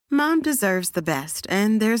Mom deserves the best,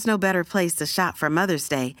 and there's no better place to shop for Mother's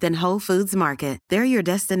Day than Whole Foods Market. They're your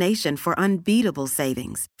destination for unbeatable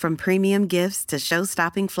savings, from premium gifts to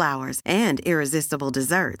show-stopping flowers and irresistible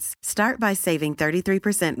desserts. Start by saving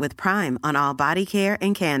 33% with Prime on all body care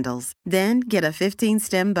and candles. Then get a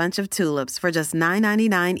 15-stem bunch of tulips for just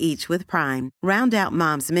 $9.99 each with Prime. Round out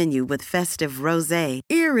Mom's menu with festive rosé,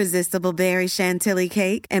 irresistible berry chantilly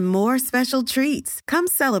cake, and more special treats. Come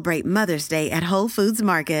celebrate Mother's Day at Whole Foods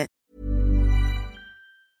Market.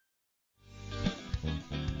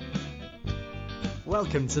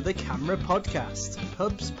 Welcome to the Camera Podcast,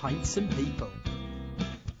 Pubs, Pints and People.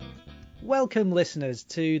 Welcome listeners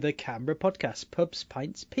to the Camera Podcast, Pubs,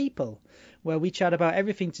 Pints, People, where we chat about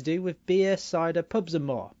everything to do with beer, cider, pubs and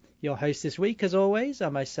more. Your host this week, as always,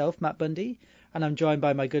 are myself, Matt Bundy, and I'm joined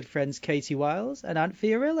by my good friends Katie Wiles and Ant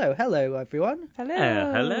Fiorillo. Hello, everyone.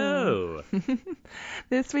 Hello. Hello.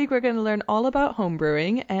 This week we're going to learn all about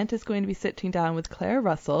homebrewing. Ant is going to be sitting down with Claire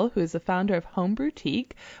Russell, who is the founder of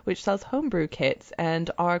Homebrewtique, which sells homebrew kits, and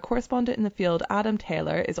our correspondent in the field, Adam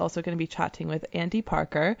Taylor, is also going to be chatting with Andy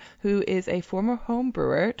Parker, who is a former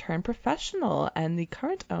homebrewer turned professional and the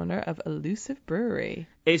current owner of Elusive Brewery.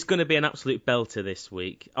 It's going to be an absolute belter this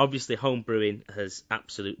week. Obviously, homebrewing has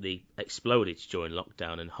absolutely exploded during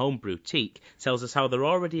lockdown, and Homebrewtique tells us how they're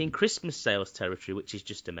already in Christmas sales territory, which is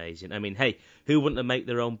just amazing. I mean, hey, who wouldn't have make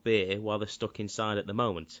their own beer while they're stuck inside at the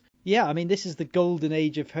moment? Yeah, I mean, this is the golden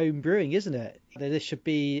age of home brewing, isn't it? This should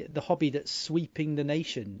be the hobby that's sweeping the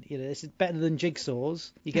nation. You know, this is better than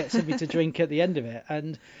jigsaws. You get something to drink at the end of it.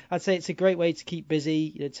 And I'd say it's a great way to keep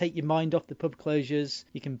busy, you know, take your mind off the pub closures.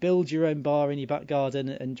 You can build your own bar in your back garden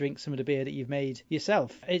and drink some of the beer that you've made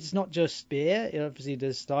yourself. It's not just beer. You know, obviously,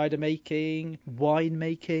 there's cider making, wine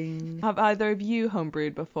making. Have either of you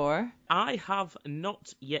homebrewed before? I have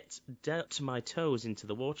not yet dipped my toes into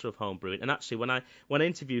the water of homebrewing. And actually, when I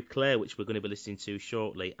interviewed Claire, which we're going to be listening to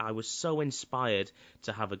shortly, I was so inspired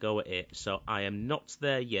to have a go at it. So I am not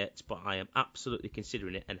there yet, but I am absolutely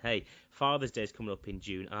considering it. And hey, Father's Day is coming up in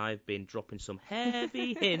June, and I've been dropping some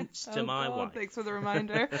heavy hints to my wife. Thanks for the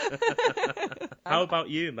reminder. How about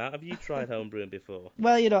you, Matt? Have you tried homebrewing before?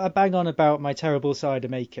 Well, you know, I bang on about my terrible cider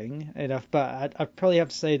making enough, but I'd probably have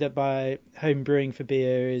to say that my home brewing for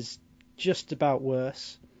beer is just about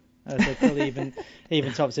worse. So probably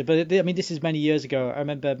even tops it. But I mean, this is many years ago. I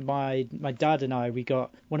remember my dad and we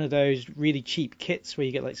got one of those really cheap kits where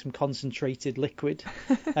you get like some concentrated liquid,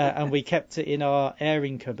 and we kept it in our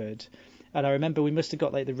airing cupboard. And I remember we must have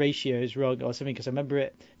got like the ratios wrong or something, because I remember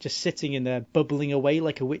it just sitting in there bubbling away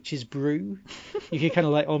like a witch's brew. You could kind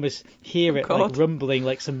of like almost hear it like rumbling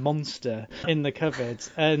like some monster in the cupboard.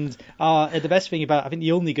 And the best thing about, I think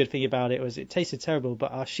the only good thing about it was it tasted terrible,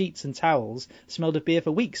 but our sheets and towels smelled of beer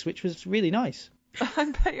for weeks, which was really nice.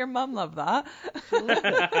 I bet your mum loved that.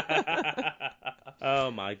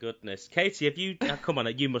 Oh my goodness. Katie, have you... come on,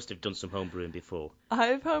 you must have done some homebrewing before.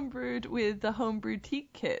 I've homebrewed with the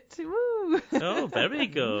Homebrewtique kit. Woo! Oh, very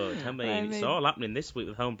good. I mean, it's all happening this week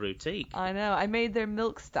with Homebrewtique. I know. I made their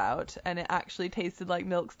milk stout, and it actually tasted like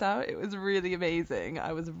milk stout. It was really amazing.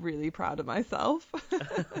 I was really proud of myself.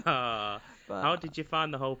 How did you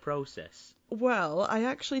find the whole process? Well, I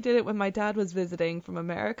actually did it when my dad was visiting from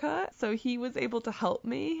America, so he was able to help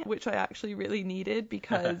me, which I actually really needed,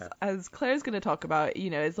 because as Claire's going to talk about, you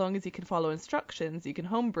know, as long as you can follow instructions, you can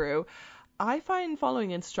homebrew. I find following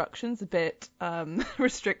instructions a bit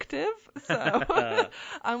restrictive, so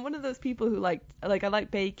I'm one of those people who I like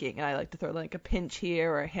baking, and I like to throw like a pinch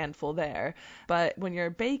here or a handful there, but when you're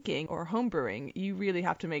baking or homebrewing, you really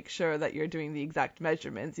have to make sure that you're doing the exact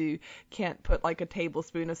measurements. You can't put like a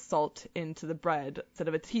tablespoon of salt into the bread instead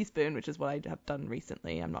of a teaspoon, which is what I have done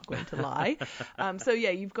recently, I'm not going to lie. So yeah,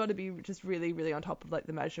 you've got to be just really, really on top of like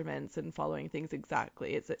the measurements and following things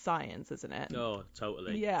exactly. It's science, isn't it? Oh,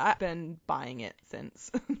 totally. Yeah, I've been buying it since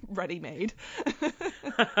ready-made.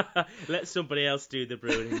 Let somebody else do the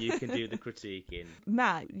brewing and you can do the critiquing.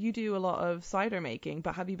 Matt, you do a lot of cider making,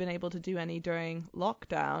 but have you been able to do any during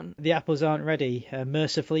lockdown? The apples aren't ready,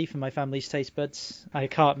 mercifully, for my family's taste buds. I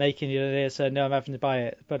can't make any of this, so no, I'm having to buy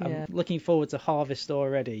it. But yeah. I'm looking forward to harvest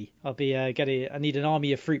already. I'll be I need an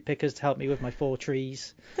army of fruit pickers to help me with my 4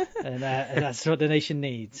 trees, and that's what the nation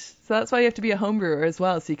needs. So that's why you have to be a home brewer as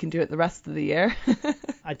well, so you can do it the rest of the year.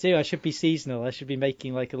 I do. I should be seasonal. I should be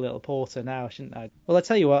making like a little porter now, shouldn't I? Well, I'll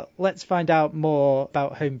tell you what. Let's find out more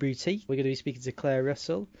about Homebrewtique. We're going to be speaking to Claire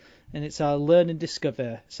Russell. and it's our Learn and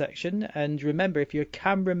Discover section. And remember, if you're a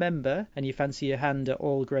CAMRA member and you fancy your hand at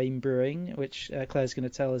All Grain Brewing, which Claire's going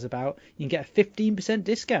to tell us about, you can get a 15%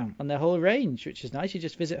 discount on their whole range, which is nice. You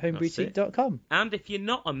just visit homebrewteak.com. And if you're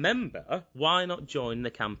not a member, why not join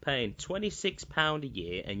the campaign? £26 a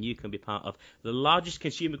year, and you can be part of the largest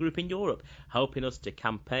consumer group in Europe, helping us to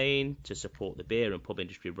campaign to support the beer and pub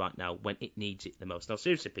industry right now when it needs it the most. Now,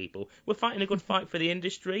 seriously, people, we're fighting a good fight for the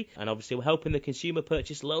industry, and obviously we're helping the consumer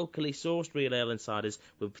purchase locally sourced real ale and ciders.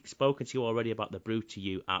 We've spoken to you already about the Brew to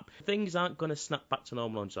You app. Things aren't going to snap back to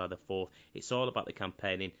normal on July the 4th. It's all about the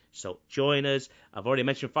campaigning, so join us. I've already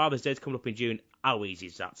mentioned Father's Day is coming up in June. How easy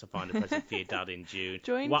is that to find a present for your dad in June?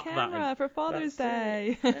 Join CAMRA for Father's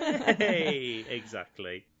Day. Hey,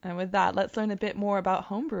 exactly. And with that, let's learn a bit more about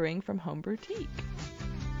homebrewing from Homebrew-Teak.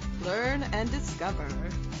 Learn and discover.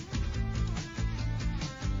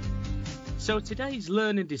 So today's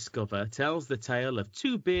Learn and Discover tells the tale of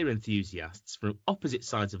two beer enthusiasts from opposite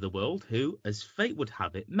sides of the world who, as fate would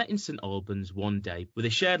have it, met in St Albans one day. With a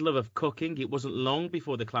shared love of cooking, it wasn't long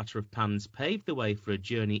before the clatter of pans paved the way for a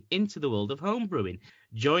journey into the world of homebrewing.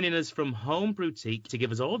 Joining us from Homebrew-Teak to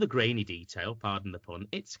give us all the grainy detail, pardon the pun,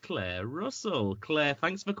 it's Claire Russell. Claire,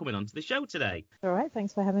 thanks for coming on to the show today. All right,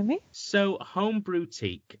 thanks for having me. So,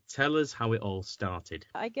 Homebrew-Teak, tell us how it all started.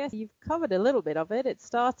 I guess you've covered a little bit of it. It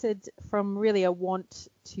started from really a want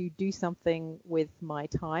to do something with my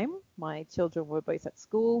time. My children were both at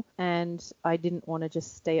school, and I didn't want to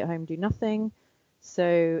just stay at home, do nothing.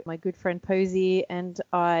 So my good friend Posey and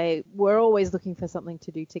I were always looking for something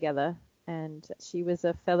to do together. And she was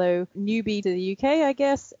a fellow newbie to the UK, I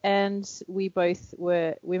guess, and we both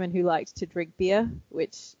were women who liked to drink beer,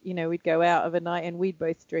 which, you know, we'd go out of a night and we'd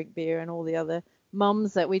both drink beer, and all the other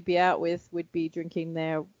mums that we'd be out with would be drinking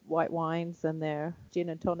their white wines and their gin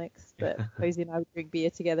and tonics, but Posey and I would drink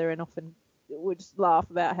beer together and often would just laugh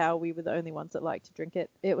about how we were the only ones that liked to drink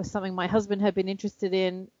it. It was something my husband had been interested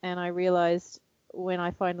in, and I realized when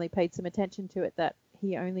I finally paid some attention to it that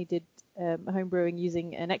he only did home brewing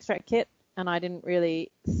using an extract kit, and I didn't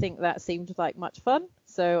really think that seemed like much fun.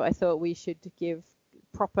 So I thought we should give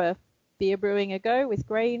proper beer brewing a go with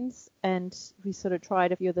grains, and we sort of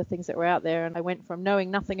tried a few of the things that were out there, and I went from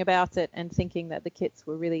knowing nothing about it and thinking that the kits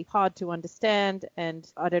were really hard to understand, and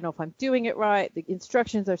I don't know if I'm doing it right, the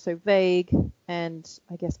instructions are so vague, and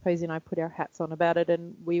I guess Posey and I put our hats on about it,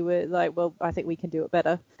 and we were like, well, I think we can do it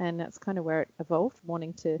better, and that's kind of where it evolved,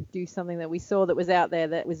 wanting to do something that we saw that was out there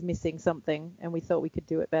that was missing something, and we thought we could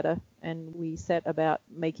do it better, and we set about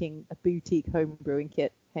making a boutique home brewing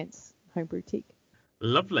kit, hence Homebrew-Teak.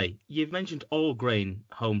 Lovely. You've mentioned all grain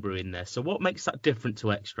homebrew in there. So what makes that different to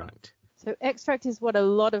extract? So extract is what a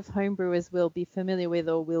lot of homebrewers will be familiar with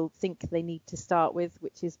or will think they need to start with,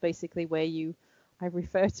 which is basically where I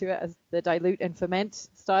refer to it as the dilute and ferment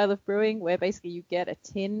style of brewing, where basically you get a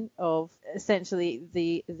tin of essentially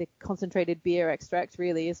the concentrated beer extract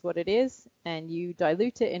really is what it is, and you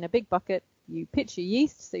dilute it in a big bucket. You pitch your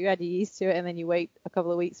yeast, so you add your yeast to it, and then you wait a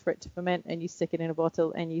couple of weeks for it to ferment, and you stick it in a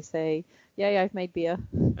bottle, and you say, yay, I've made beer.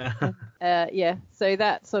 So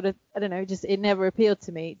that sort of, I don't know, just it never appealed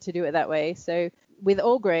to me to do it that way. So with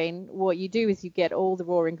all grain, what you do is you get all the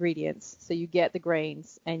raw ingredients. So you get the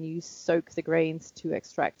grains, and you soak the grains to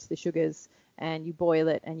extract the sugars, and you boil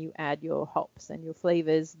it, and you add your hops and your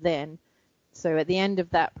flavors then. So at the end of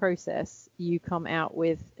that process, you come out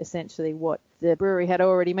with essentially what the brewery had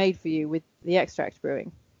already made for you with the extract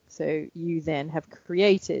brewing. So you then have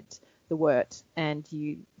created the wort, and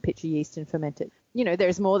you pitch your yeast and ferment it. You know,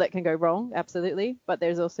 there's more that can go wrong, absolutely, but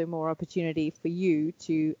there's also more opportunity for you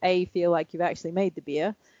to, A, feel like you've actually made the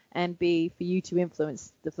beer, and B, for you to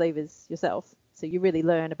influence the flavors yourself. So you really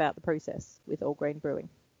learn about the process with all grain brewing.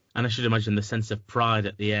 And I should imagine the sense of pride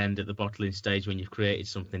at the end, at the bottling stage, when you've created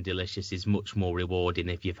something delicious is much more rewarding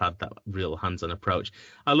if you've had that real hands-on approach.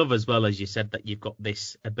 I love as well, as you said, that you've got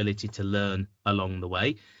this ability to learn along the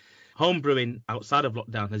way. Home brewing outside of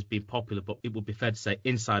lockdown has been popular, but it would be fair to say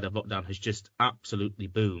inside of lockdown has just absolutely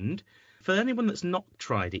boomed. For anyone that's not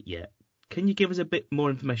tried it yet, can you give us a bit more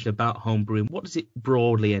information about home brewing? What does it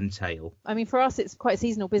broadly entail? I mean, for us, it's quite a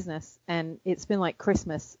seasonal business, and it's been like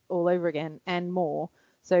Christmas all over again and more.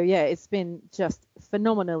 So yeah, it's been just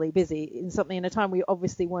phenomenally busy in a time we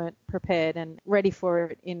obviously weren't prepared and ready for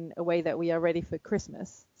it in a way that we are ready for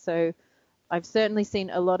Christmas. So I've certainly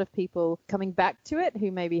seen a lot of people coming back to it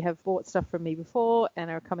who maybe have bought stuff from me before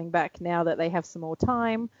and are coming back now that they have some more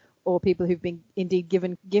time, or people who've been indeed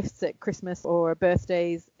given gifts at Christmas or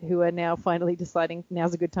birthdays who are now finally deciding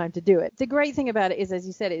now's a good time to do it. The great thing about it is, as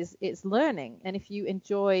you said, is it's learning. And if you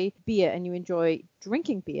enjoy beer and you enjoy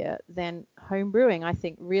drinking beer, then home brewing, I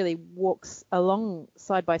think, really walks along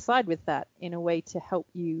side by side with that in a way to help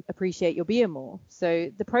you appreciate your beer more.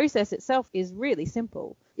 So the process itself is really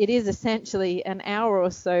simple. It is essentially an hour or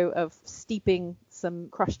so of steeping some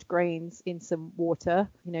crushed grains in some water.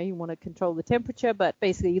 You want to control the temperature, but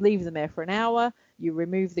basically you leave them there for an hour. You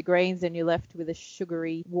remove the grains and you're left with a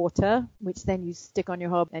sugary water, which then you stick on your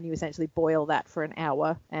hob and you essentially boil that for an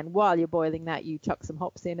hour. And while you're boiling that, you chuck some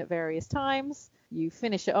hops in at various times. You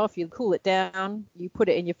finish it off, you cool it down, you put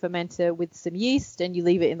it in your fermenter with some yeast and you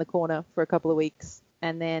leave it in the corner for a couple of weeks.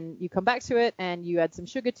 And then you come back to it and you add some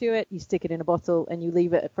sugar to it, you stick it in a bottle and you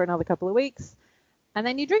leave it for another couple of weeks and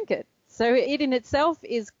then you drink it. So it in itself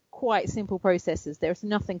is quite simple processes. There's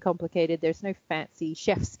nothing complicated. There's no fancy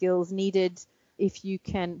chef skills needed. If you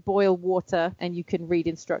can boil water and you can read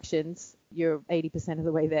instructions, you're 80% of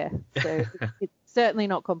the way there. So it's certainly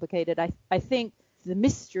not complicated. I think the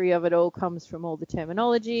mystery of it all comes from all the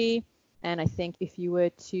terminology. And I think if you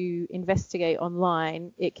were to investigate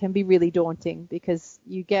online, it can be really daunting because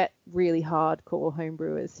you get really hardcore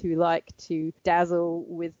homebrewers who like to dazzle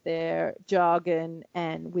with their jargon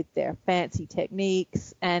and with their fancy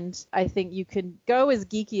techniques. And I think you can go as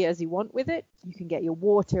geeky as you want with it. You can get your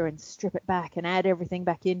water and strip it back and add everything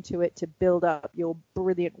back into it to build up your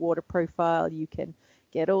brilliant water profile. You can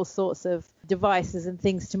get all sorts of devices and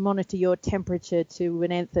things to monitor your temperature to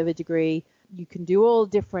an nth of a degree. You can do all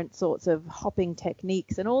different sorts of hopping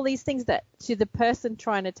techniques and all these things that to the person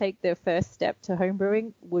trying to take their first step to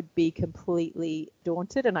homebrewing would be completely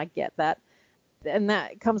daunted, and I get that. And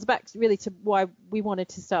that comes back really to why we wanted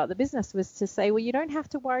to start the business, was to say, well, you don't have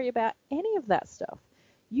to worry about any of that stuff.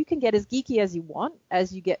 You can get as geeky as you want.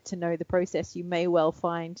 As you get to know the process, you may well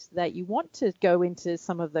find that you want to go into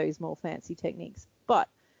some of those more fancy techniques. But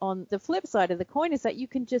on the flip side of the coin is that you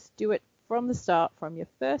can just do it from the start, from your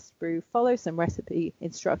first brew, follow some recipe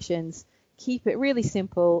instructions, keep it really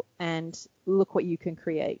simple, and look what you can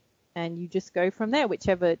create. And you just go from there,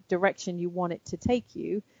 whichever direction you want it to take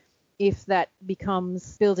you. If that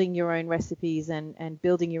becomes building your own recipes and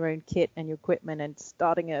building your own kit and your equipment and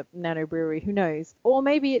starting a nano brewery, who knows? Or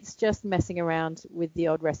maybe it's just messing around with the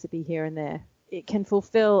odd recipe here and there. It can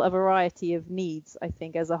fulfill a variety of needs, I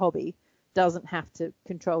think, as a hobby. Doesn't have to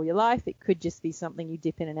control your life. It could just be something you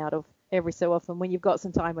dip in and out of every so often when you've got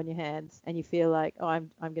some time on your hands and you feel like, oh, I'm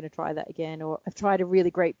going to try that again, or I've tried a really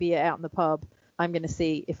great beer out in the pub. I'm going to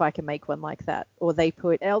see if I can make one like that. Or they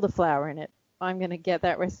put elderflower in it. I'm going to get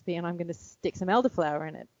that recipe and I'm going to stick some elderflower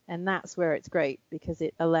in it. And that's where it's great, because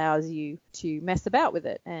it allows you to mess about with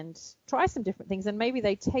it and try some different things. And maybe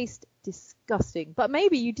they taste disgusting, but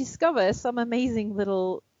maybe you discover some amazing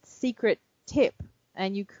little secret tip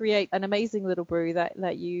and you create an amazing little brew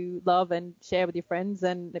that you love and share with your friends,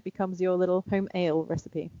 and it becomes your little home ale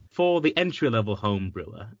recipe. For the entry-level home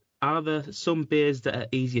brewer, are there some beers that are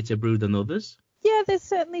easier to brew than others? Yeah, there's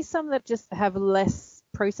certainly some that just have less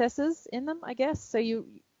processes in them, I guess. So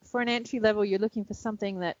for an entry level, you're looking for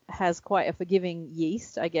something that has quite a forgiving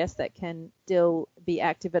yeast, I guess, that can still be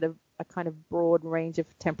active at a kind of broad range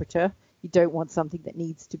of temperature. You don't want something that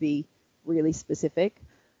needs to be really specific.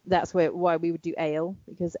 That's why we would do ale,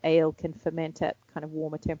 because ale can ferment at kind of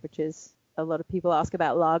warmer temperatures. A lot of people ask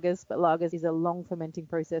about lagers, but lagers is a long fermenting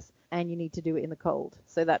process and you need to do it in the cold.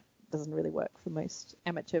 So that doesn't really work for most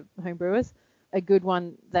amateur homebrewers. A good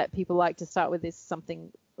one that people like to start with is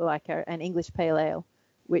something like an English pale ale,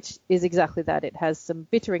 which is exactly that. It has some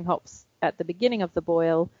bittering hops at the beginning of the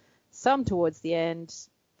boil, some towards the end.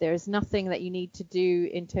 There's nothing that you need to do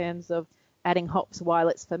in terms of adding hops while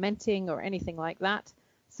it's fermenting or anything like that.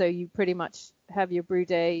 So you pretty much have your brew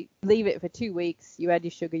day, leave it for 2 weeks, you add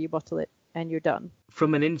your sugar, you bottle it, and you're done.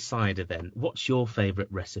 From an insider then, what's your favourite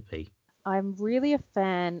recipe? I'm really a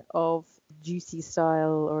fan of juicy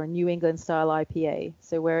style or a New England style IPA.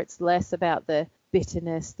 So where it's less about the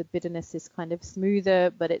bitterness is kind of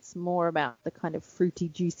smoother, but it's more about the kind of fruity,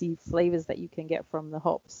 juicy flavors that you can get from the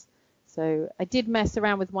hops. So I did mess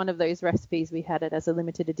around with one of those recipes. We had it as a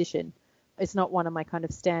limited edition. It's not one of my kind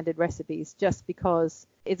of standard recipes, just because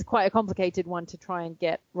it's quite a complicated one to try and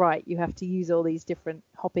get right. You have to use all these different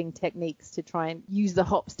hopping techniques to try and use the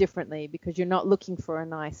hops differently, because you're not looking for a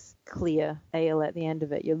nice clear ale at the end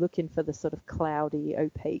of it. You're looking for the sort of cloudy,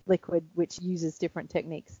 opaque liquid, which uses different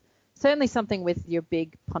techniques. Certainly something with your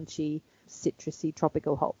big, punchy, citrusy,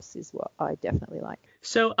 tropical hops is what I definitely like.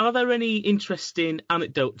 So are there any interesting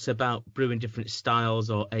anecdotes about brewing different styles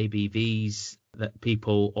or ABVs that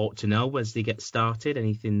people ought to know as they get started?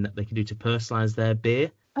 Anything that they can do to personalise their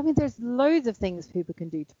beer? I mean, there's loads of things people can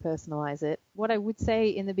do to personalize it. What I would say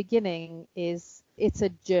in the beginning is it's a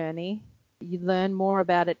journey. You learn more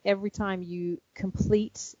about it every time you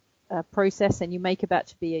complete a process and you make a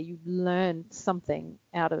batch of beer. You learn something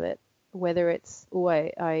out of it, whether it's,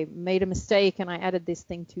 I made a mistake and I added this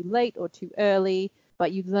thing too late or too early,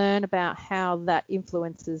 but you learn about how that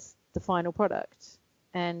influences the final product.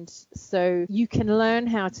 And so you can learn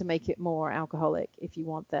how to make it more alcoholic if you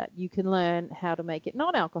want that. You can learn how to make it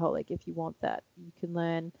non-alcoholic if you want that. You can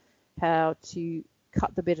learn how to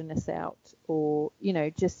cut the bitterness out, or,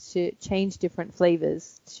 just to change different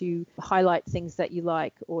flavors, to highlight things that you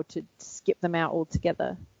like, or to skip them out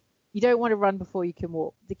altogether. You don't want to run before you can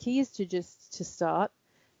walk. The key is to start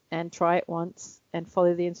and try it once and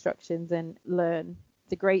follow the instructions and learn.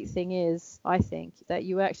 The great thing is, I think, that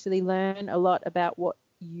you actually learn a lot about what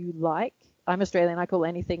you like. I'm Australian. I call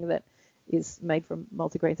anything that is made from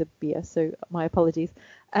multigrains a beer, so my apologies.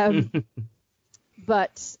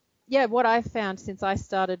 But yeah, what I've found since I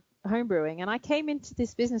started homebrewing, and I came into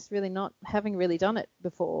this business really not having really done it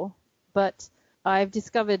before, but I've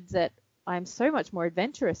discovered that I'm so much more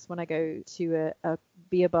adventurous when I go to a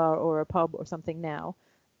beer bar or a pub or something now.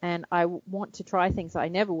 And I want to try things I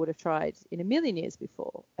never would have tried in a million years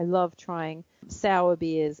before. I love trying sour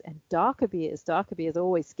beers and darker beers. Darker beers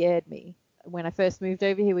always scared me. When I first moved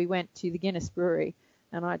over here, we went to the Guinness Brewery,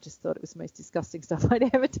 and I just thought it was the most disgusting stuff I'd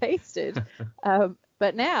ever tasted.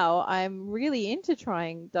 But now I'm really into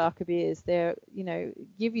trying darker beers. They're,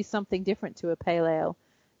 give you something different to a pale ale.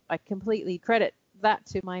 I completely credit that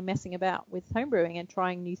to my messing about with homebrewing and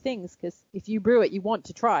trying new things, because if you brew it, you want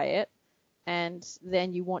to try it. And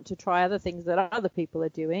then you want to try other things that other people are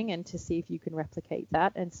doing and to see if you can replicate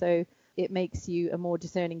that. And so it makes you a more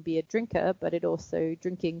discerning beer drinker, but it also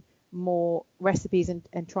drinking more recipes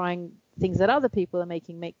and trying things that other people are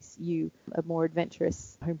making makes you a more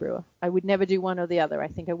adventurous homebrewer. I would never do one or the other. I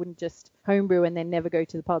think I wouldn't just homebrew and then never go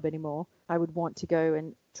to the pub anymore. I would want to go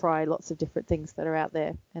and try lots of different things that are out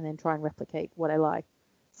there and then try and replicate what I like.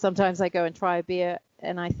 Sometimes I go and try a beer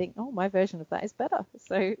and I think, my version of that is better.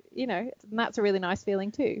 So, and that's a really nice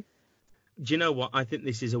feeling too. Do you know what? I think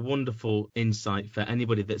this is a wonderful insight for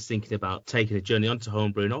anybody that's thinking about taking a journey onto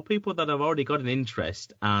homebrewing, or people that have already got an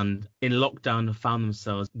interest and in lockdown have found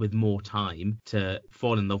themselves with more time to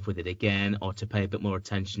fall in love with it again, or to pay a bit more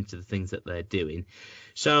attention to the things that they're doing.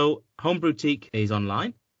 So Homebrewtique is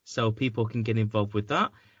online, so people can get involved with that.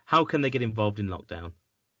 How can they get involved in lockdown?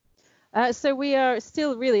 So we are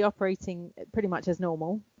still really operating pretty much as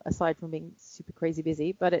normal, aside from being super crazy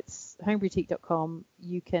busy, but it's homebrewtique.com.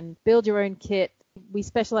 You can build your own kit. We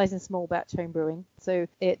specialize in small batch homebrewing, so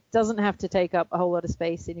it doesn't have to take up a whole lot of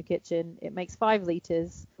space in your kitchen. It makes 5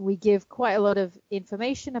 liters. We give quite a lot of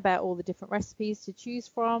information about all the different recipes to choose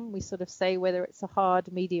from. We sort of say whether it's a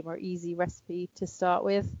hard, medium, or easy recipe to start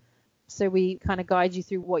with. So we kind of guide you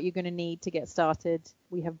through what you're going to need to get started.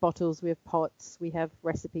 We have bottles, we have pots, we have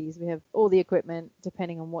recipes, we have all the equipment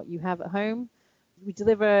depending on what you have at home. We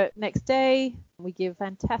deliver next day. We give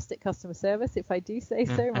fantastic customer service, if I do say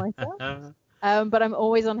so myself. But I'm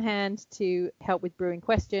always on hand to help with brewing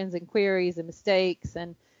questions and queries and mistakes.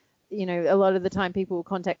 And, a lot of the time people will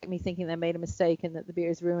contact me thinking they made a mistake and that the beer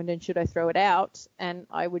is ruined and should I throw it out? And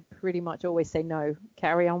I would pretty much always say no,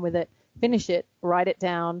 carry on with it. Finish it, write it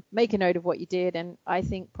down, make a note of what you did, and I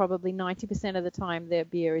think probably 90% of the time their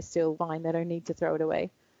beer is still fine. They don't need to throw it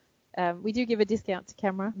away. We do give a discount to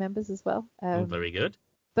camera members as well. Very good.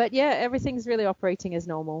 But yeah, everything's really operating as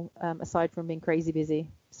normal, aside from being crazy busy.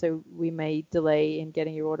 So we may delay in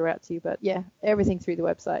getting your order out to you, but yeah, everything through the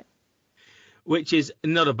website. Which is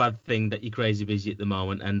not a bad thing that you're crazy busy at the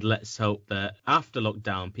moment, and let's hope that after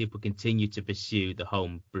lockdown people continue to pursue the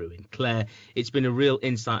home brewing. Claire, it's been a real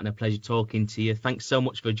insight and a pleasure talking to you. Thanks so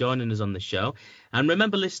much for joining us on the show. And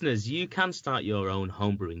remember, listeners, you can start your own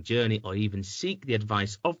home brewing journey, or even seek the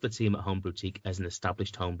advice of the team at Homebrewtique as an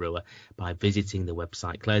established home brewer by visiting the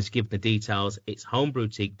website. Claire's given the details. It's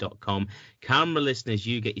homebrewtique.com. Camera listeners,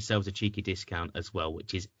 you get yourselves a cheeky discount as well,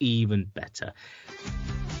 which is even better.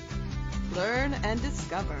 Learn and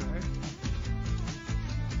discover.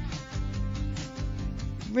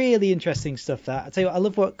 Really interesting stuff, that. I tell you what, I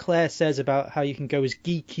love what Claire says about how you can go as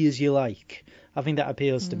geeky as you like. I think that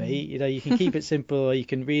appeals to me. You can keep it simple, or you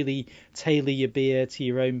can really tailor your beer to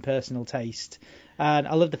your own personal taste. And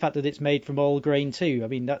I love the fact that it's made from all grain too. I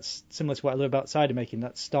mean, that's similar to what I love about cider making.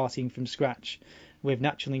 That's starting from scratch with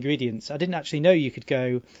natural ingredients. I didn't actually know you could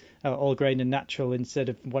go all grain and natural instead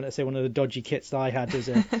of one of the dodgy kits that I had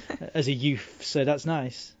as a youth. So that's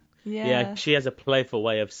nice. Yeah, she has a playful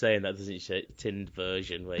way of saying that, doesn't she? Tinned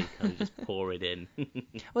version where you kind of just pour it in.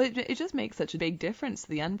 Well, it just makes such a big difference to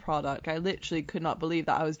the end product. I literally could not believe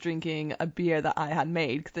that I was drinking a beer that I had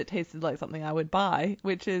made because it tasted like something I would buy,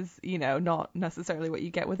 which is, not necessarily what you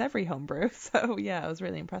get with every homebrew. So, yeah, I was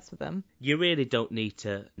really impressed with them. You really don't need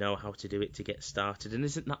to know how to do it to get started. And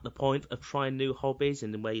isn't that the point of trying new hobbies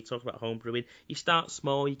and the way you talk about homebrewing? You start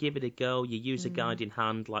small, you give it a go, you use a guiding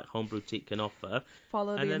hand like Homeboutique can offer.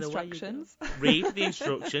 Follow the instructions. Read the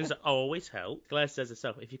instructions, that always help. Claire says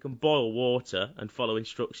herself, if you can boil water and follow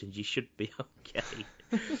instructions, you should be okay.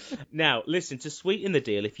 Now, listen, to sweeten the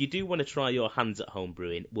deal, if you do want to try your hands at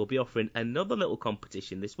homebrewing, we'll be offering another little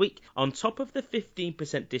competition this week. On top of the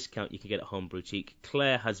 15% discount you can get at Homeboutique,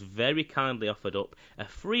 Claire has very kindly offered up a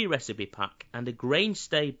free recipe pack and a grain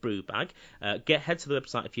stay brew bag. Head to the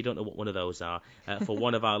website if you don't know what one of those are for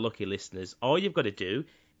one of our lucky listeners. All you've got to do,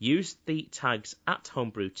 use the tags at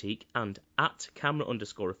Homeboutique and at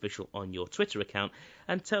 @camera_official on your Twitter account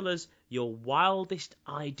and tell us your wildest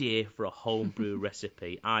idea for a homebrew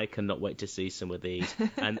recipe. I cannot wait to see some of these.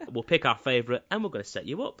 And we'll pick our favourite and we're going to set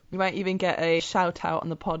you up. You might even get a shout out on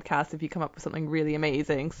the podcast if you come up with something really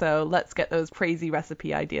amazing. So let's get those crazy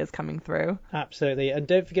recipe ideas coming through. Absolutely. And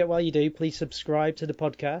don't forget, while you do, please subscribe to the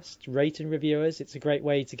podcast, rate and review us. It's a great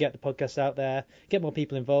way to get the podcast out there, get more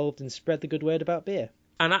people involved and spread the good word about beer.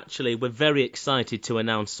 And actually, we're very excited to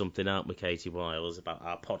announce something, aren't we, Katie Wiles, about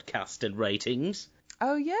our podcast and ratings?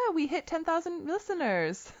 Oh, yeah, we hit 10,000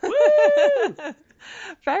 listeners. Woo!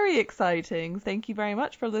 Very exciting. Thank you very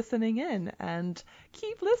much for listening in and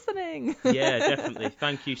keep listening. Yeah, definitely.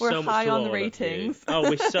 Thank you so much. We're high to on all the ratings. Oh,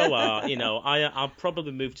 we so are. I'll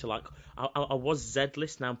probably move to I was Z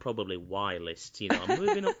list, now I'm probably Y list. I'm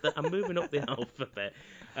moving up the alphabet.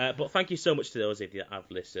 But thank you so much to those of you that have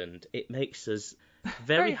listened. It makes us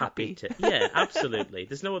very happy to. Yeah, absolutely.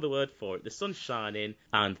 There's no other word for it. The sun's shining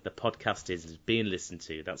and the podcast is being listened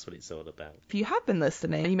to. That's what it's all about. If you have been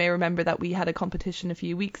listening, you may remember that we had a competition a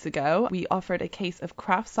few weeks ago. We offered a case of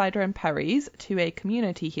craft cider and Perry's to a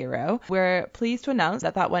community hero. We're pleased to announce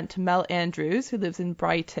that went to Mel Andrews, who lives in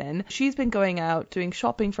Brighton. She's been going out doing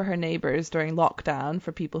shopping for her neighbours during lockdown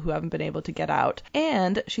for people who haven't been able to get out.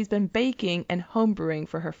 And she's been baking and homebrewing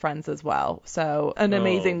for her friends as well. So an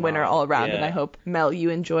amazing winner all around. Yeah. And I hope, Mel, you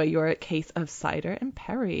enjoy your case of cider and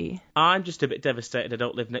Perry. I'm just a bit devastated I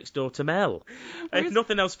don't live next door to Mel. If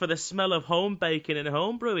nothing else, for the smell of home baking and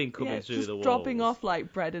home brewing coming through the walls. Dropping off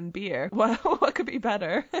like bread and beer. Well, what could be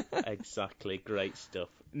better? Exactly. Great stuff.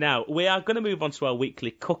 Now, we are going to move on to our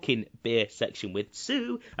weekly cooking beer section with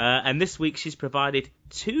Sue. And this week she's provided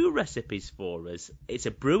 2 recipes for us. It's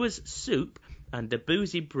a brewer's soup and a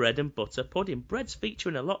boozy bread and butter pudding. Bread's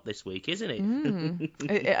featuring a lot this week, isn't it?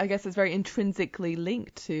 I guess it's very intrinsically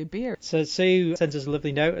linked to beer. So Sue sent us a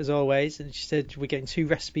lovely note, as always, and she said we're getting 2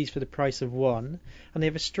 recipes for the price of 1, and they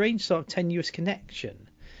have a strange sort of tenuous connection.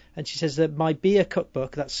 And she says that my beer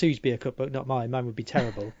cookbook, that's Sue's beer cookbook, not mine would be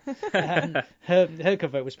terrible, her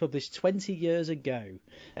cookbook was published 20 years ago.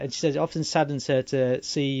 And she says it often saddens her to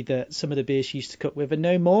see that some of the beers she used to cook with are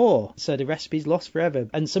no more. So the recipe's lost forever.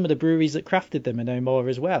 And some of the breweries that crafted them are no more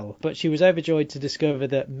as well. But she was overjoyed to discover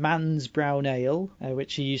that Man's Brown Ale,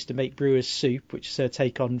 which she used to make brewer's soup, which is her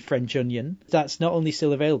take on French onion, that's not only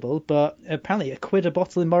still available, but apparently £1 a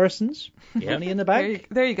bottle in Morrison's. Yeah. Money in the bank.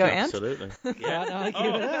 There you go, Absolutely.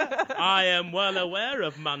 Yeah. I am well aware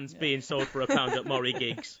of Man's being sold for £1 at Morrie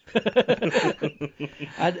Gigs.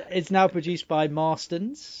 And it's now produced by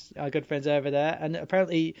Marston's, our good friends over there. And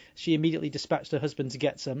apparently she immediately dispatched her husband to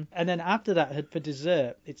get some. And then after that, for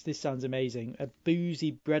dessert, this sounds amazing, a boozy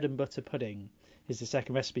bread and butter pudding is the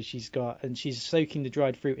second recipe she's got. And she's soaking the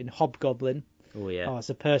dried fruit in hobgoblin. Oh, yeah. Oh, it's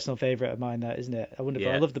a personal favourite of mine, that, isn't it? I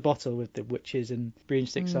love the bottle with the witches and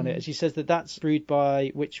broomsticks on it. And she says that's brewed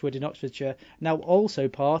by Witchwood in Oxfordshire, now also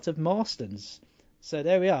part of Marston's. So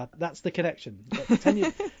there we are. That's the connection. 10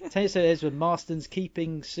 years is with Marston's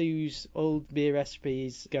keeping Sue's old beer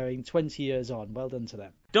recipes going 20 years on. Well done to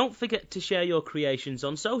them. Don't forget to share your creations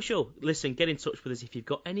on social. Listen, get in touch with us if you've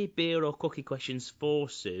got any beer or cooking questions for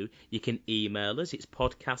Sue. You can email us. It's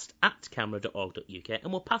podcast@camera.org.uk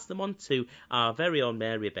and we'll pass them on to our very own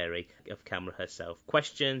Mary Berry of Camera herself.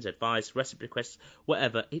 Questions, advice, recipe requests,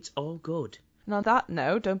 whatever. It's all good. And on that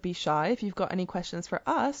note, don't be shy. If you've got any questions for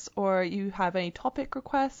us or you have any topic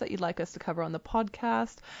requests that you'd like us to cover on the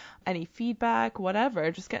podcast, any feedback,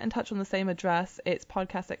 whatever, just get in touch on the same address. It's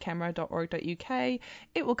podcast@camera.org.uk.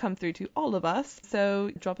 It will come through to all of us.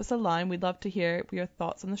 So drop us a line. We'd love to hear your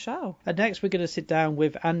thoughts on the show. And next we're going to sit down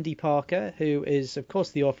with Andy Parker, who is, of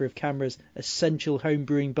course, the author of Camera's essential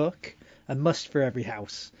homebrewing book, a must for every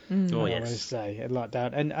house. Oh, I yes. always say in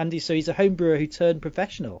lockdown. And Andy, so he's a home brewer who turned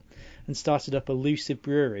professional and started up Elusive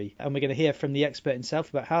Brewery. And we're going to hear from the expert himself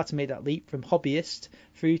about how to make that leap from hobbyist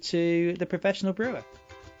through to the professional brewer.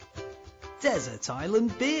 Desert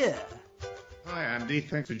Island Beer. Hi Andy,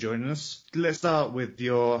 thanks for joining us. Let's start with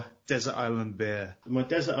your Desert Island beer. My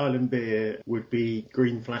Desert Island beer would be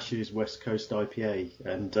Green Flash's West Coast IPA,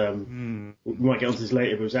 and we might get onto this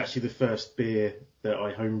later, but it was actually the first beer that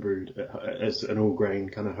I homebrewed as an all-grain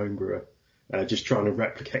kind of homebrewer, just trying to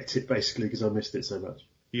replicate it basically because I missed it so much.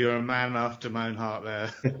 You're a man after my own heart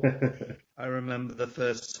there. I remember the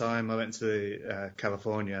first time I went to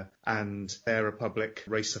California and Air Republic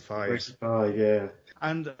Racified. Yeah.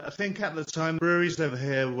 And I think at the time breweries over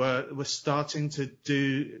here were starting to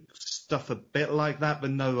do stuff a bit like that, but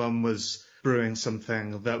no one was brewing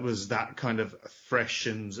something that was that kind of fresh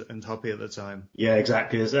and hoppy at the time. Yeah,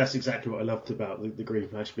 exactly. That's exactly what I loved about the Green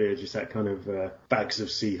Flash beer, just that kind of bags of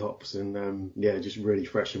sea hops and just really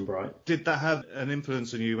fresh and bright. Did that have an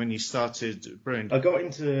influence on you when you started brewing? I got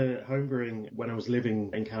into homebrewing when I was living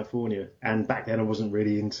in California, and back then I wasn't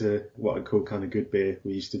really into what I'd call kind of good beer.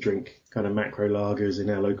 We used to drink kind of macro lagers in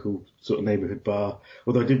our local sort of neighbourhood bar,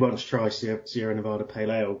 although I did once try Sierra Nevada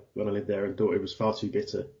Pale Ale when I lived there and thought it was far too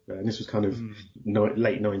bitter. And this was kind of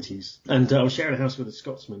late 90s. And I was sharing a house with a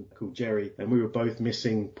Scotsman called Jerry, and we were both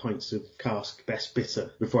missing pints of cask best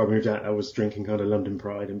bitter. Before I moved out, I was drinking kind of London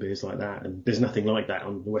Pride and beers like that, and there's nothing like that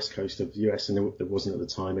on the west coast of the US, and there wasn't at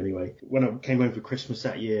the time anyway. When I came home for Christmas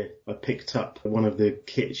that year, I picked up one of the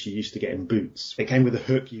kits you used to get in Boots. It came with a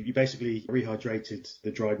hook. You basically rehydrated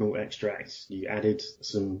the dried malt extract, you added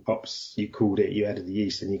some hops, you cooled it, you added the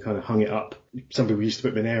yeast, and you kind of hung it up. Some people used to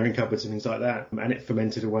put them in airing cupboards and things like that, and it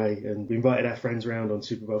fermented away. And we invited our friends around on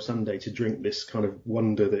Super Bowl Sunday to drink this kind of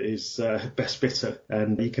wonder that is best bitter.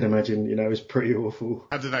 And you can imagine, it was pretty awful.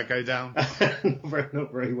 How did that go down?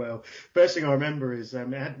 Not very well. First thing I remember is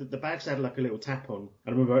the bags had like a little tap on. I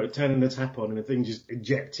remember turning the tap on and the thing just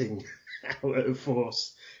ejecting out at a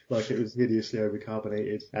force. Like it was hideously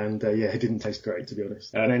overcarbonated, and it didn't taste great, to be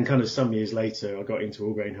honest. And then kind of some years later, I got into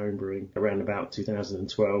all-grain homebrewing around about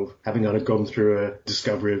 2012, having kind of gone through a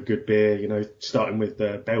discovery of good beer, starting with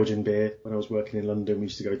Belgian beer. When I was working in London, we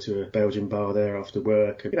used to go to a Belgian bar there after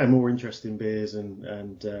work, and more interesting beers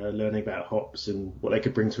and learning about hops and what they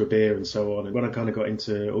could bring to a beer and so on. And when I kind of got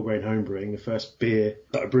into all-grain homebrewing, the first beer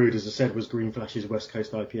that I brewed, as I said, was Green Flash's West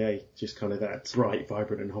Coast IPA, just kind of that bright,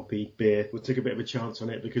 vibrant and hoppy beer. We took a bit of a chance on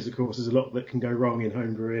it because of course there's a lot that can go wrong in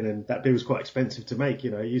home brewing, and that beer was quite expensive to make.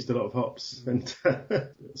 It used a lot of hops, and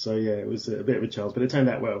so it was a bit of a chance, but it turned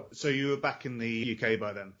out well. So you were back in the UK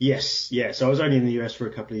by then? Yes, yeah. So I was only in the US for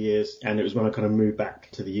a couple of years, and it was when I kind of moved back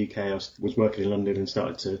to the UK. I was working in London and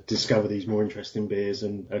started to discover these more interesting beers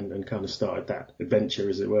and kind of started that adventure,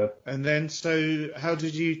 as it were. And then, so how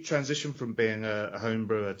did you transition from being a home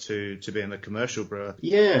brewer to being a commercial brewer?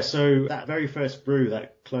 Yeah, so that very first brew,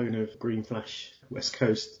 that clone of Green Flash West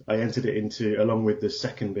Coast, I entered it into, along with the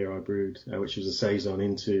second beer I brewed, which was a Saison,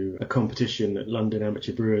 into a competition that London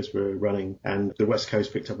amateur brewers were running, and the West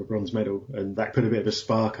Coast picked up a bronze medal, and that put a bit of a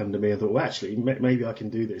spark under me. I thought, well, actually, maybe I can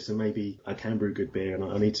do this, and maybe I can brew good beer, and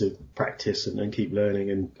I need to practice and keep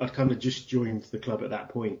learning. And I'd kind of just joined the club at that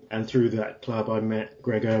point, and through that club I met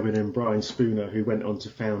Greg Irwin and Brian Spooner, who went on to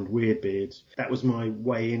found Weird Beard. That was my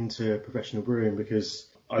way into professional brewing, because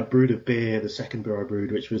I brewed a beer, the second beer I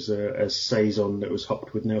brewed, which was a Saison that was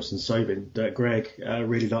hopped with Nelson Sauvin. Greg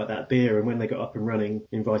really liked that beer, and when they got up and running,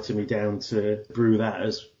 invited me down to brew that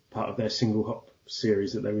as part of their single hop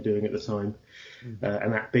series that they were doing at the time.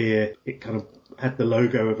 And that beer, it kind of had the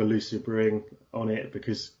logo of Elusive Brewing on it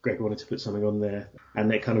because Greg wanted to put something on there,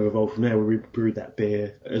 and it kind of evolved from there. We brewed that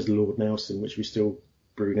beer as Lord Nelson, which we still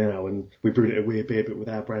brew now, and we brewed it a Weird Beer but with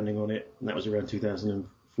our branding on it, and that was around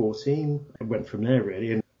 2014. I went from there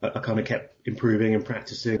really, and I kind of kept improving and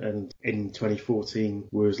practicing, and in 2014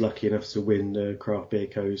 was lucky enough to win the Craft Beer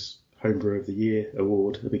Co's Homebrewer of the Year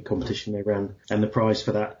award, a big competition they ran, and the prize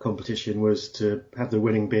for that competition was to have the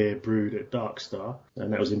winning beer brewed at Dark Star,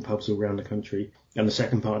 and that was in pubs all around the country. And the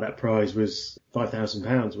second part of that prize was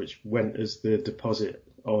 £5,000, which went as the deposit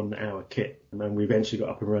on our kit, and then we eventually got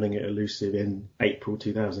up and running at Elusive in April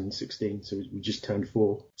 2016, so we just turned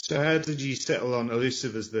 4. So how did you settle on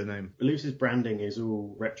Elusive as the name? Elusive's branding is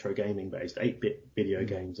all retro gaming based, 8-bit video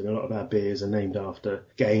games, and a lot of our beers are named after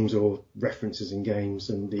games or references in games,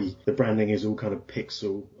 and the branding is all kind of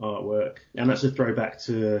pixel artwork, and that's a throwback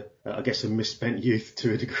to I guess a misspent youth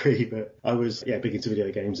to a degree, but I was big into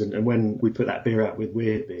video games, and when we put that beer out with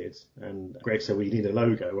Weird Beard, and Greg said, well, you need a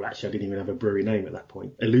logo. Well, actually I didn't even have a brewery name at that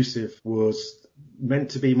point. Elusive was was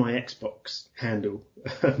meant to be my Xbox handle.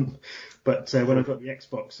 But when I got the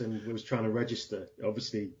Xbox and was trying to register,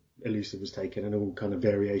 obviously Elusive was taken and all kind of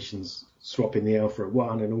variations, swapping the L for a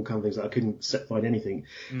 1 and all kind of things. I couldn't find anything.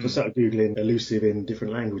 So I started Googling Elusive in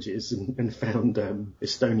different languages and found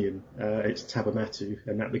Estonian. It's Tabamatu,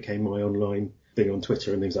 and that became my online thing on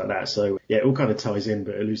Twitter and things like that. So yeah, it all kind of ties in,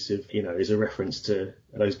 but Elusive, is a reference to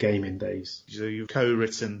those gaming days. So you've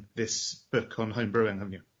co-written this book on home brewing,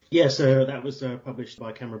 haven't you? Yeah, so that was published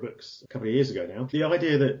by Camera Books a couple of years ago now. The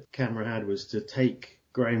idea that Camera had was to take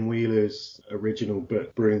Graham Wheeler's original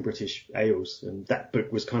book, Brewing British Ales, and that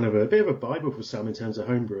book was kind of a bit of a bible for some in terms of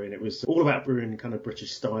home brewing. It was all about brewing kind of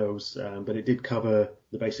British styles, but it did cover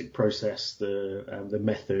the basic process, the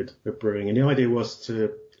method of brewing, and the idea was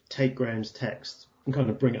to take Graham's text and kind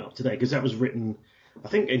of bring it up to date, because that was written, I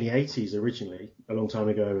think, in the 80s originally, a long time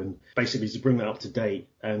ago, and basically to bring that up to date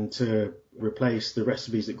and to replace the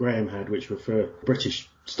recipes that Graham had, which were for British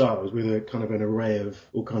styles, with a kind of an array of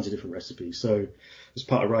all kinds of different recipes. So as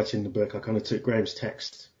part of writing the book, I kind of took Graham's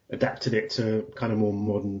text, adapted it to kind of more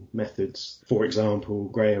modern methods. For example,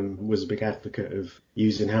 Graham was a big advocate of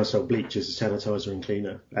using household bleach as a sanitizer and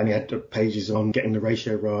cleaner, and he had pages on getting the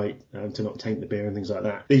ratio right to not taint the beer and things like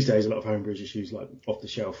that. These days, a lot of homebrewers just use like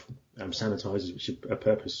off-the-shelf sanitizers, which are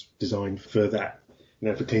purpose designed for that,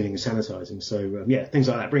 for cleaning and sanitizing. So yeah, things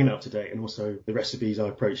like that, bringing it up to date, and also the recipes. I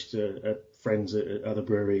approached friends at other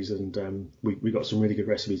breweries, and we got some really good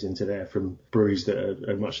recipes into there from breweries that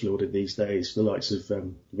are much lauded these days, the likes of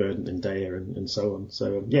Verdant and Daya and so on.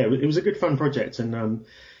 So yeah, it was a good fun project. And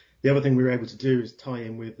the other thing we were able to do is tie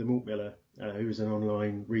in with the Malt Miller, who is an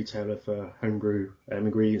online retailer for homebrew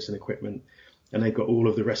ingredients and equipment. And they've got all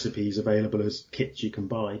of the recipes available as kits you can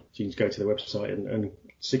buy. So you can just go to their website and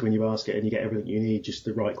stick them in your basket, and you get everything you need, just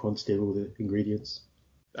the right quantity of all the ingredients.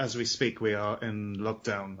 As we speak, we are in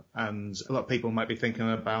lockdown, and a lot of people might be thinking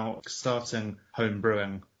about starting home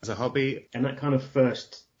brewing as a hobby. And that kind of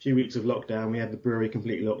first few weeks of lockdown, we had the brewery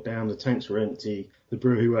completely locked down, the tanks were empty. The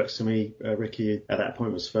brewer who works for me, Ricky, at that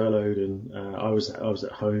point was furloughed, and I was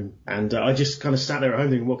at home, and I just kind of sat there at home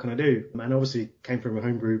thinking, what can I do? And obviously came from a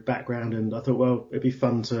homebrew background, and I thought, well, it'd be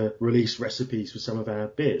fun to release recipes for some of our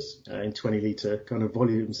beers in 20-litre kind of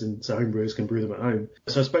volumes, and so homebrewers can brew them at home.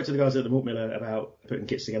 So I spoke to the guys at the Malt Miller about putting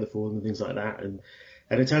kits together for them and things like that, and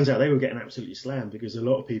it turns out they were getting absolutely slammed, because a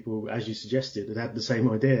lot of people, as you suggested, had the same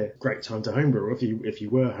idea. Great time to homebrew, or if you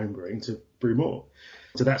were homebrewing, to brew more.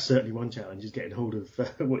 So that's certainly one challenge, is getting hold of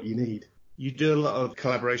what you need. You do a lot of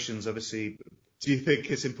collaborations, obviously. Do you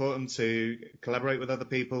think it's important to collaborate with other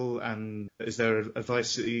people? And is there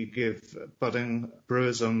advice that you give budding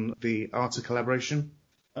brewers on the art of collaboration?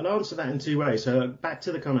 I'll answer that in two ways. So back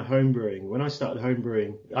to the kind of homebrewing. When I started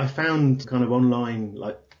homebrewing, I found kind of online,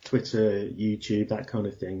 like Twitter, YouTube, that kind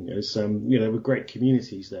of thing, as there were great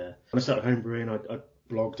communities there. When I started homebrewing, I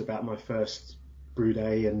blogged about my first brew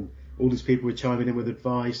day, and all these people were chiming in with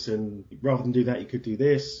advice, and rather than do that, you could do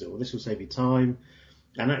this, or this will save you time.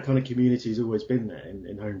 And that kind of community has always been there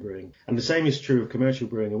in home brewing. And the same is true of commercial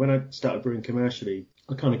brewing. And when I started brewing commercially,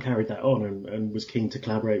 I kind of carried that on and was keen to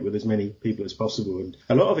collaborate with as many people as possible. And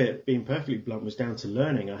a lot of it, being perfectly blunt, was down to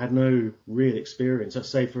learning. I had no real experience. I'd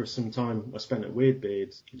say for some time I spent at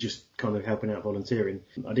Weirdbeard just kind of helping out, volunteering.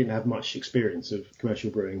 I didn't have much experience of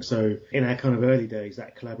commercial brewing. So in our kind of early days,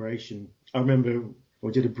 that collaboration, I remember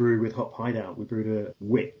we did a brew with Hop Hideout. We brewed a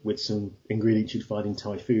wit with some ingredients you'd find in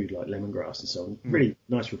Thai food, like lemongrass and so on. Really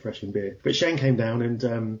nice, refreshing beer. But Shane came down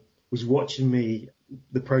and was watching me,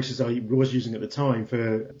 the process I was using at the time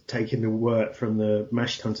for taking the wort from the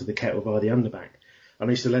mash tun to the kettle via the underback. And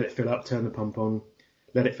I used to let it fill up, turn the pump on,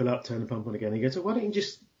 let it fill up, turn the pump on again. He goes, so why don't you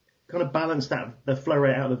just kind of balance the flow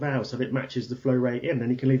rate out of the valve so that it matches the flow rate in, then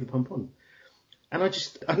you can leave the pump on. And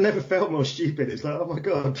I've never felt more stupid. It's like, oh my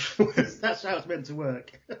God, that's how it's meant to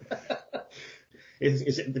work.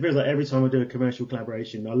 It feels like every time I do a commercial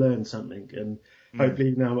collaboration, I learn something, and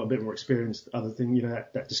hopefully now I'm a bit more experienced. Other thing,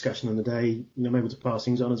 that discussion on the day, I'm able to pass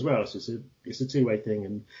things on as well. So it's a two-way thing,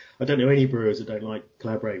 and I don't know any brewers that don't like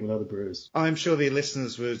collaborating with other brewers. I'm sure the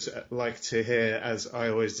listeners would like to hear, as I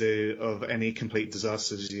always do, of any complete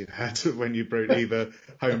disasters you've had when you brewed either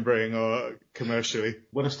home brewing or commercially.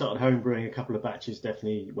 When I started home brewing, a couple of batches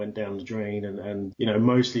definitely went down the drain, and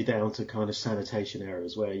mostly down to kind of sanitation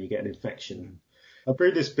errors where you get an infection. I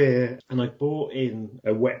brewed this beer and I bought in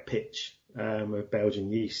a wet pitch of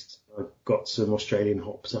Belgian yeast. I got some Australian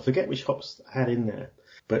hops. I forget which hops I had in there,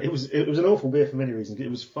 but it was an awful beer for many reasons. It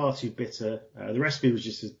was far too bitter. The recipe was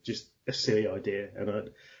just a silly idea, and I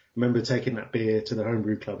remember taking that beer to the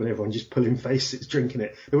homebrew club and everyone just pulling faces drinking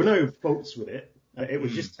it. There were no faults with it. It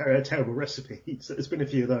was just a terrible recipe. So there's been a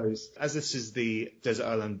few of those. As this is the Desert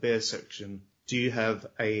Island beer section, do you have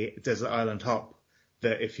a Desert Island hop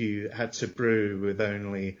that if you had to brew with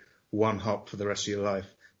only one hop for the rest of your life,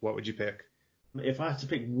 what would you pick? If I had to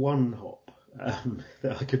pick one hop that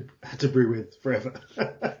I had to brew with forever,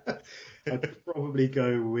 I'd probably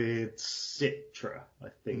go with Citra, I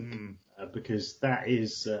think, because that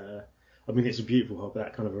is, it's a beautiful hop,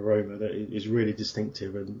 that kind of aroma that is really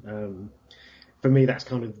distinctive. And for me, that's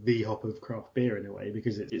kind of the hop of craft beer in a way,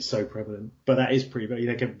 because it's so prevalent. But that is pretty, you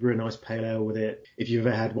know, get a really nice pale ale with it. If you've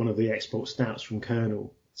ever had one of the export stouts from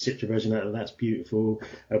Colonel, Citra version of that's beautiful.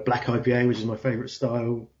 Black IPA, which is my favourite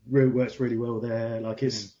style, works really well there. Like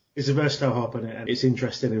it's a versatile hop and it's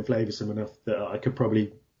interesting and flavoursome enough that I could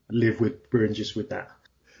probably live with brewing just with that.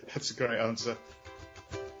 That's a great answer.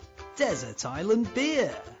 Desert Island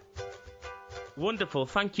Beer. Wonderful.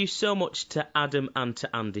 Thank you so much to Adam and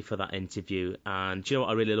to Andy for that interview. And do you know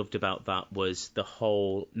what I really loved about that was the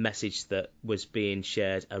whole message that was being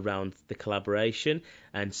shared around the collaboration.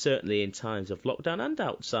 And certainly in times of lockdown and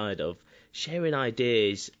outside of, sharing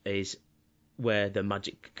ideas is where the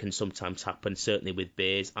magic can sometimes happen, certainly with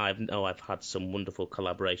beers. I've had some wonderful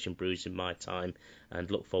collaboration brews in my time and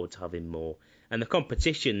look forward to having more. And the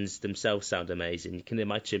competitions themselves sound amazing. You can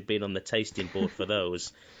imagine being on the tasting board for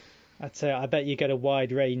those. I bet you get a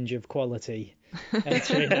wide range of quality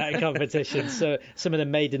entering that competition. So some of them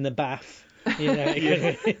made in the bath, you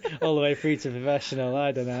know, all the way through to professional.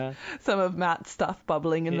 I don't know. Some of Matt's stuff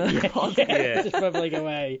bubbling in the pot. Just bubbling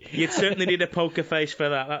away. You'd certainly need a poker face for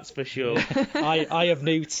that, that's for sure. Eye of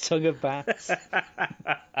newts, tongue of bats.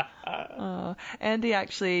 Andy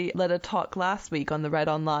actually led a talk last week on the Red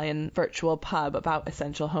Online virtual pub about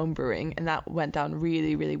essential homebrewing, and that went down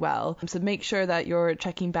really, really well. So make sure that you're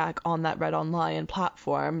checking back on that Red Online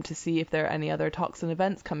platform to see if there are any other talks and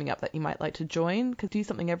events coming up that you might like to join, because do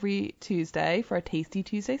something every Tuesday for a Tasty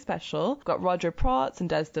Tuesday special. We've got Roger Protz and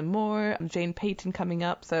Desda Moore and Jane Payton coming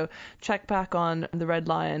up, so check back on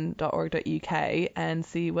theredlion.org.uk and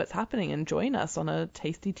see what's happening and join us on a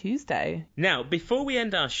Tasty Tuesday. Now, before we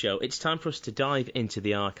end our show, it's time for us to dive into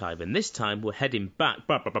the archive, and this time we're heading back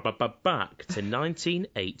to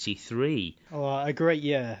 1983. Oh, a great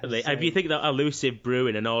year. If you think that elusive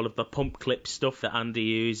brewing and all of the pump clip stuff that Andy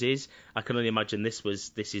uses, I can only imagine this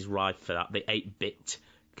is rife for that, the 8-bit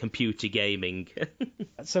computer gaming.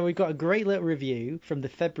 So we've got a great little review from the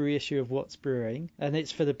February issue of What's Brewing, and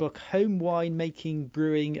it's for the book Home Wine Making,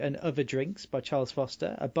 Brewing and Other Drinks by Charles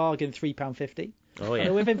Foster, a bargain £3.50. Oh yeah.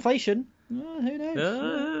 And with inflation, who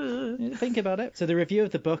knows? Think about it. So the review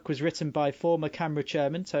of the book was written by former CAMRA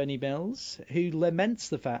chairman Tony Mills, who laments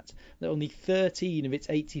the fact that only 13 of its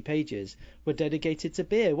 80 pages were dedicated to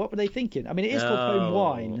beer. What were they thinking? I mean, it is called Home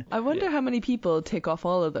Wine. I wonder how many people take off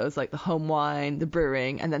all of those, like the home wine, the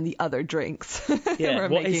brewing, and then the other drinks. Yeah,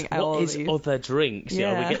 what is other drinks? Yeah.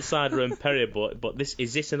 You know, we get cider and perry, but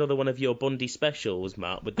is this another one of your Bundy specials,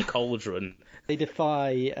 Matt, with the cauldron? They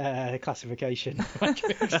defy classification.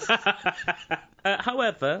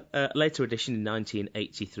 However, later edition in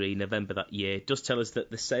 1983, November that year, does tell us that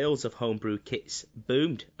the sales of homebrew kits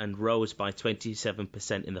boomed and rose by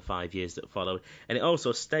 27% in the 5 years that followed. And it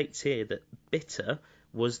also states here that bitter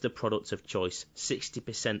was the product of choice.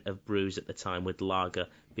 60% of brews at the time, with lager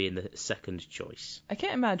being the second choice. I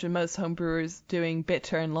can't imagine most homebrewers doing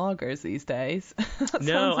bitter and lagers these days.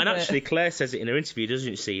 No, and actually Claire says it in her interview,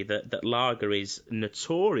 doesn't she, that lager is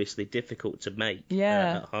notoriously difficult to make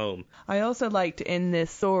at home. I also liked in this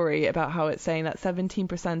story about how it's saying that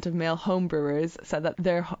 17% of male homebrewers said that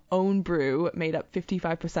their own brew made up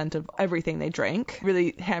 55% of everything they drank.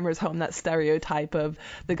 Really hammers home that stereotype of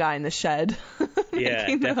the guy in the shed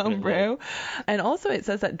making the homebrew. And also it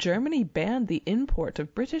says that Germany banned the import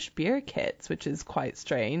of British beer kits, which is quite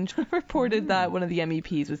strange. Reported that one of the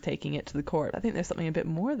MEPs was taking it to the court. I think there's something a bit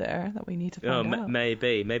more there that we need to find out.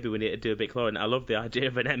 Maybe we need to do a bit more. And I love the idea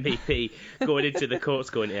of an MEP going into the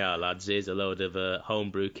courts going, yeah, lads, here's a load of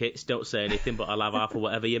homebrew kits. Don't say anything, but I'll have half of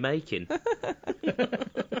whatever you're making.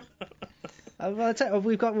 We've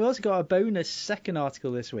also got a bonus second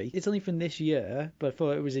article this week. It's only from this year, but I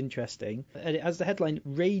thought it was interesting. And it has the headline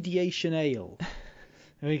Radiation Ale.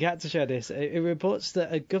 And we had to share this. It reports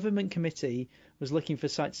that a government committee was looking for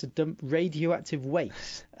sites to dump radioactive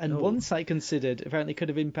waste, and one site considered apparently could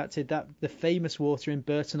have impacted the famous water in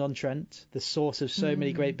Burton-on-Trent, the source of so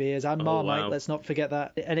many great beers, and Marmite. Wow. Let's not forget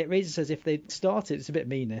that. And it raises as if they started, it's a bit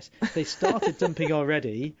mean this, if they started dumping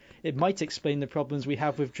already, it might explain the problems we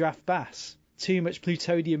have with draft bass. Too much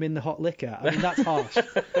plutonium in the hot liquor. I mean, that's harsh.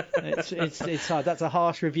 It's hard. That's a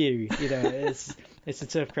harsh review. You know, It's a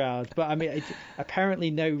tough crowd. But I mean,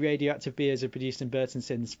 apparently no radioactive beers are produced in Burton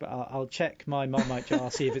since, but I'll check my Marmite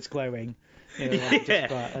jar, see if it's glowing.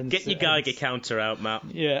 Get your Geiger counter out, Matt.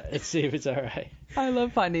 Yeah, let's see if it's all right. I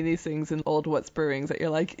love finding these things in old What's Brewings that you're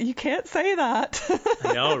like, you can't say that.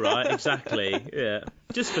 I know, right? Exactly. Yeah.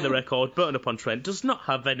 Just for the record, Burton-upon-Trent does not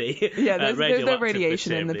have any there's no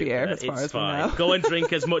radiation in the beer, as far as we know. Go and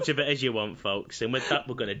drink as much of it as you want, folks. And with that,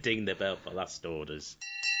 we're going to ding the bell for last orders.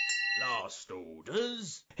 Last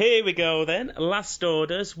orders. Here we go then. Last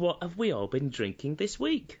orders. What have we all been drinking this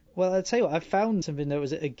week? Well, I'll tell you what, I found something that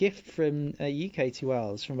was a gift from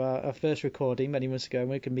UK2Ls from our first recording many months ago, and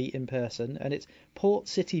we could meet in person, and it's Port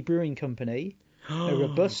City Brewing Company. A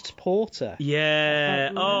robust porter. Yeah.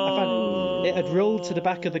 I found it had rolled to the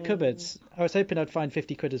back of the cupboards. I was hoping I'd find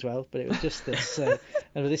 50 quid as well, but it was just this. And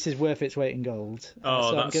this is worth its weight in gold.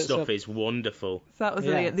 That stuff is wonderful. So that was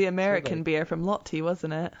the American beer from Lottie,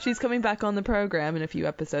 wasn't it? She's coming back on the programme in a few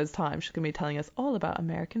episodes' time. She's going to be telling us all about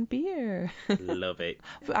American beer. Love it.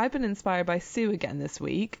 I've been inspired by Sue again this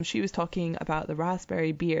week. She was talking about the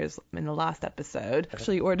raspberry beers in the last episode.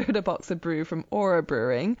 Actually ordered a box of brew from Aura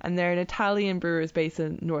Brewing, and they're an Italian brewers based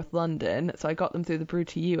in North London. So I got them through the Brew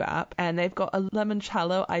to You app, and they've got a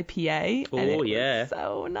limoncello IPA. Oh, yeah.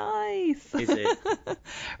 So nice. Is it?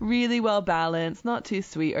 Really well balanced, not too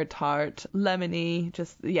sweet or tart, lemony,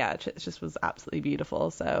 it just was absolutely beautiful.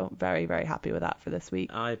 So very, very happy with that for this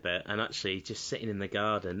week. I bet. And actually just sitting in the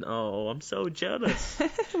garden, I'm so jealous.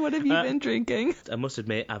 What have you been drinking? I must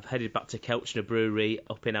admit, I've headed back to Kelchner Brewery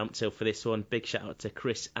up in Ampthill for this one. Big shout out to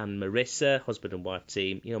Chris and Marissa, husband and wife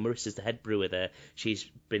team. You know, Marissa's the head brewer there. She's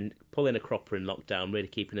been pulling a cropper in lockdown, really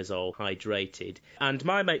keeping us all hydrated. And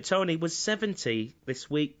my mate Tony was 70 this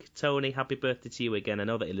week. Tony, happy birthday to you again. I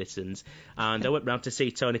know that he listens. And I went round to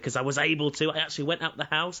see Tony because I was able to. I actually went out the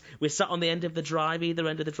house. We sat on the end of the drive, either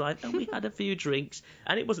end of the drive, and we had a few drinks.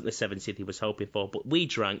 And it wasn't the 70th he was hoping for, but we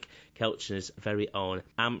drank Kelchner's very own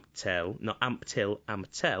Ampthill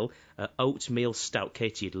oatmeal stout.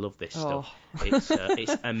 Katie, you'd love this stuff.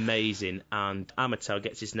 It's amazing. And Ampthill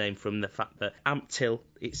gets its name from the fact that Ampthill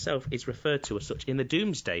itself is referred to as such in the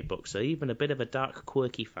Doomsday Book, so even a bit of a dark,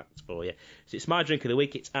 quirky fact for you. So it's my drink of the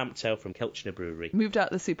week. It's Ampthill from Kelchner Brewery. Moved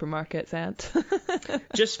out the supermarkets, Aunt.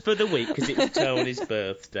 Just for the week, because it was Tony's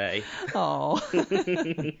birthday. Oh.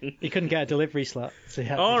 You couldn't get a delivery slot. So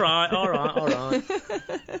all right.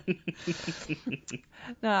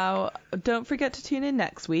 Now, don't forget to tune in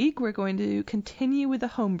next week. We're going to continue with the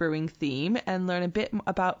homebrewing theme and learn a bit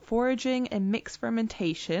about foraging and mixed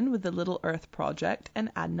fermentation with the Little Earth Project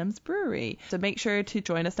and Adnams Brewery. So make sure to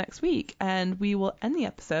join us next week, and we will end the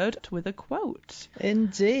episode with a quote.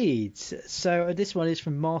 Indeed. So this one is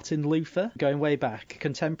from Martin Luther, going way back,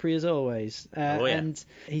 contemporary as always. And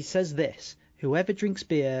he says this: whoever drinks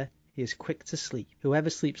beer, he is quick to sleep. Whoever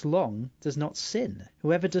sleeps long does not sin.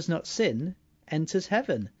 Whoever does not sin enters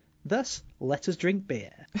heaven. Thus, let us drink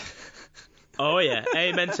beer. Oh yeah,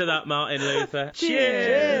 amen to that, Martin Luther.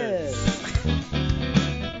 Cheers!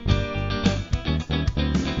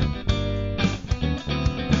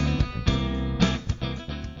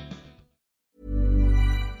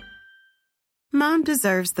 Mom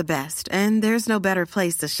deserves the best, and there's no better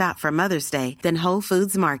place to shop for Mother's Day than Whole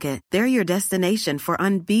Foods Market. They're your destination for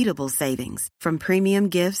unbeatable savings, from premium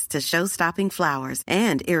gifts to show-stopping flowers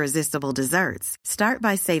and irresistible desserts. Start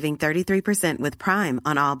by saving 33% with Prime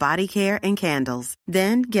on all body care and candles.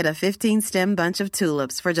 Then get a 15-stem bunch of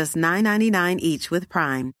tulips for just $9.99 each with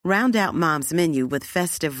Prime. Round out Mom's menu with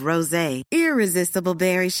festive rosé, irresistible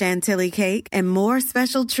berry chantilly cake, and more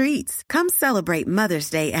special treats. Come celebrate Mother's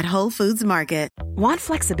Day at Whole Foods Market. Want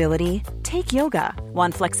flexibility? Take yoga.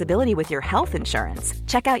 Want flexibility with your health insurance?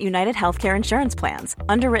 Check out United Healthcare Insurance Plans.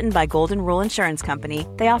 Underwritten by Golden Rule Insurance Company,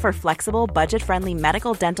 they offer flexible, budget-friendly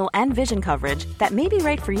medical, dental, and vision coverage that may be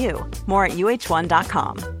right for you. More at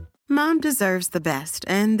uh1.com. Mom deserves the best,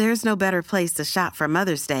 and there's no better place to shop for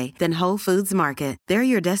Mother's Day than Whole Foods Market. They're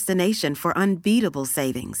your destination for unbeatable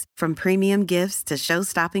savings, from premium gifts to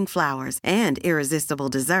show-stopping flowers and irresistible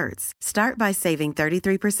desserts. Start by saving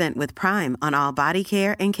 33% with Prime on all body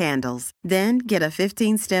care and candles. Then get a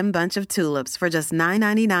 15-stem bunch of tulips for just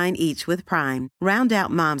 $9.99 each with Prime. Round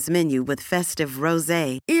out Mom's menu with festive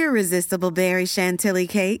rosé, irresistible berry chantilly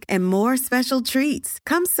cake, and more special treats.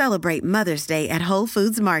 Come celebrate Mother's Day at Whole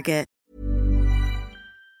Foods Market.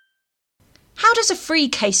 How does a free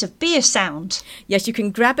case of beer sound? Yes, you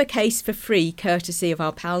can grab a case for free courtesy of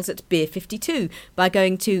our pals at Beer 52 by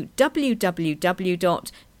going to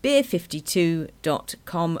www.beer52.com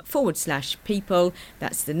beer52.com/people.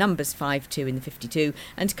 That's the numbers 52 in the 52,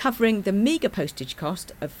 and covering the meagre postage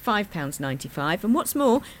cost of £5.95. And what's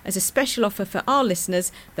more, as a special offer for our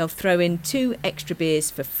listeners, they'll throw in 2 extra beers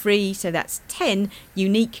for free, so that's 10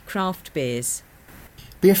 unique craft beers.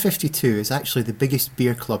 Beer 52 is actually the biggest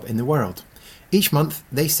beer club in the world. Each month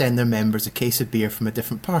they send their members a case of beer from a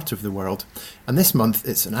different part of the world, and this month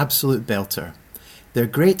it's an absolute belter. Their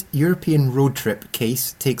Great European Road Trip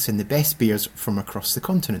case takes in the best beers from across the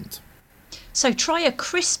continent. So try a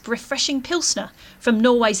crisp, refreshing Pilsner from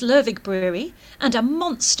Norway's Lervig Brewery and a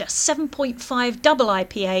monster 7.5 double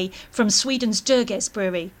IPA from Sweden's Dörges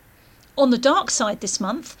Brewery. On the dark side this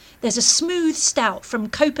month, there's a smooth stout from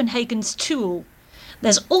Copenhagen's Tuel.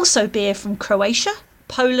 There's also beer from Croatia,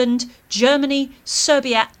 Poland, Germany,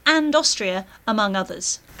 Serbia and Austria, among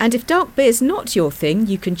others. And if dark beer's not your thing,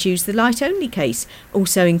 you can choose the light-only case.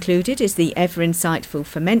 Also included is the ever-insightful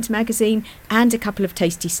Ferment magazine and a couple of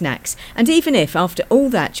tasty snacks. And even if, after all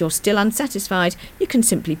that, you're still unsatisfied, you can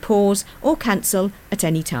simply pause or cancel at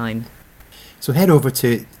any time. So head over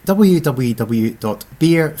to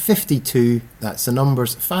www.beer52, that's the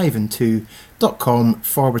numbers 5 and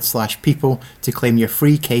 2.com/people to claim your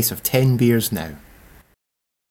free case of 10 beers now.